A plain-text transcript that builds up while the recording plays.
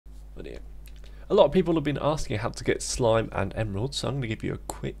video. A lot of people have been asking how to get slime and emeralds, so I'm going to give you a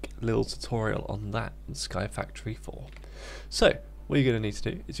quick little tutorial on that in Sky Factory 4. So, what you're going to need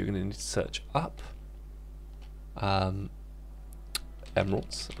to do is you're going to need to search up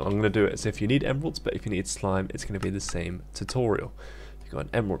emeralds. I'm going to do it as if you need emeralds, but if you need slime, it's going to be the same tutorial. You've got an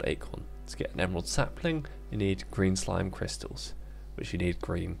emerald acorn. To get an emerald sapling, you need green slime crystals, which you need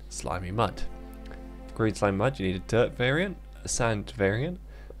green slimy mud. For green slime mud, you need a dirt variant, a sand variant,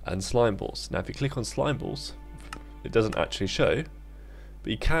 and slime balls. Now if you click on slime balls, it doesn't actually show,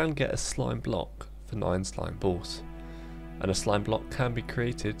 but you can get a slime block for 9 slime balls. And a slime block can be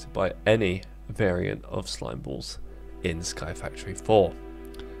created by any variant of slime balls in Sky Factory 4.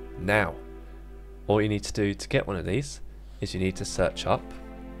 Now, all you need to do to get one of these is you need to search up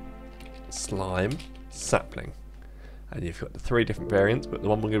slime sapling. And you've got the 3 different variants, but the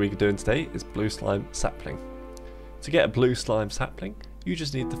one we're going to be doing today is blue slime sapling. To get a blue slime sapling, you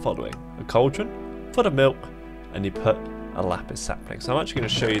just need the following: a cauldron, full of milk, and you put a lapis sapling. So I'm actually going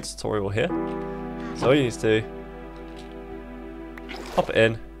to show you a tutorial here. So all you need to do, pop it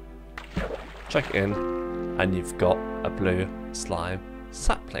in, chuck it in, and you've got a blue slime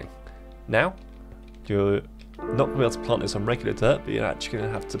sapling. Now, you're not going to be able to plant this on regular dirt, but you're actually going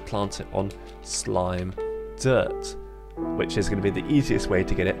to have to plant it on slime dirt, which is going to be the easiest way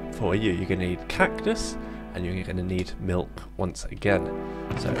to get it for you. You're going to need cactus, and you're going to need milk once again.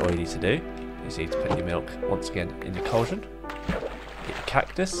 So all you need to do is you need to put your milk once again in your cauldron, get your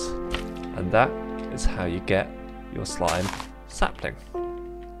cactus, and that is how you get your slime sapling.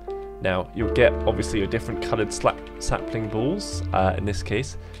 Now you'll get obviously your different coloured sapling balls. In this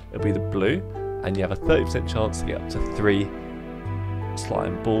case it'll be the blue, and you have a 30% chance to get up to 3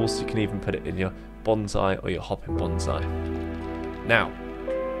 slime balls. You can even put it in your bonsai or your hopping bonsai. Now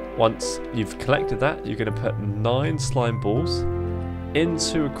once you've collected that, you're going to put 9 slime balls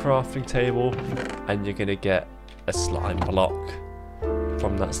into a crafting table, and you're going to get a slime block.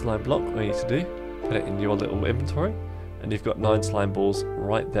 From that slime block, all you need to do, put it in your little inventory, and you've got 9 slime balls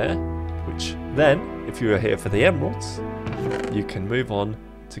right there, which then, if you are here for the emeralds, you can move on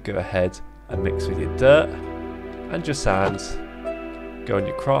to go ahead and mix with your dirt and your sand, go on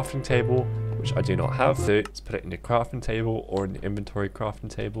your crafting table, which I do not have. So let's put it in your crafting table or in the inventory crafting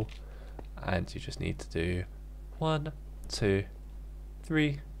table, and you just need to do 1, 2,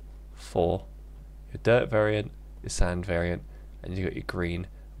 3, 4, your dirt variant, your sand variant, and you got your green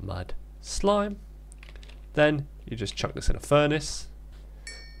mud slime. Then you just chuck this in a furnace,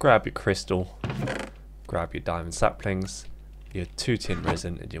 grab your crystal, grab your diamond saplings, your 2 tin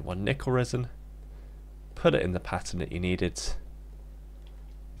resin and your 1 nickel resin, put it in the pattern that you needed,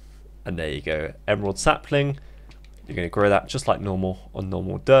 and there you go, emerald sapling. You're going to grow that just like normal on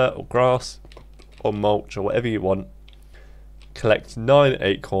normal dirt or grass or mulch or whatever you want. Collect 9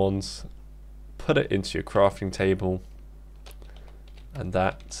 acorns, put it into your crafting table, and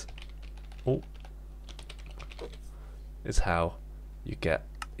that is how you get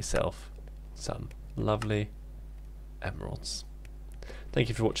yourself some lovely emeralds. Thank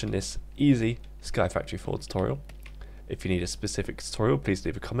you for watching this easy Sky Factory 4 tutorial. If you need a specific tutorial, please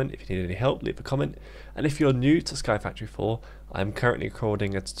leave a comment. If you need any help, leave a comment. And if you're new to Sky Factory 4, I'm currently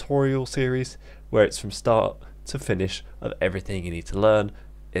recording a tutorial series where it's from start to finish of everything you need to learn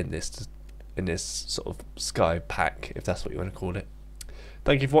in this sort of Sky pack, if that's what you want to call it.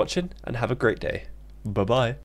 Thank you for watching, and have a great day. Bye bye.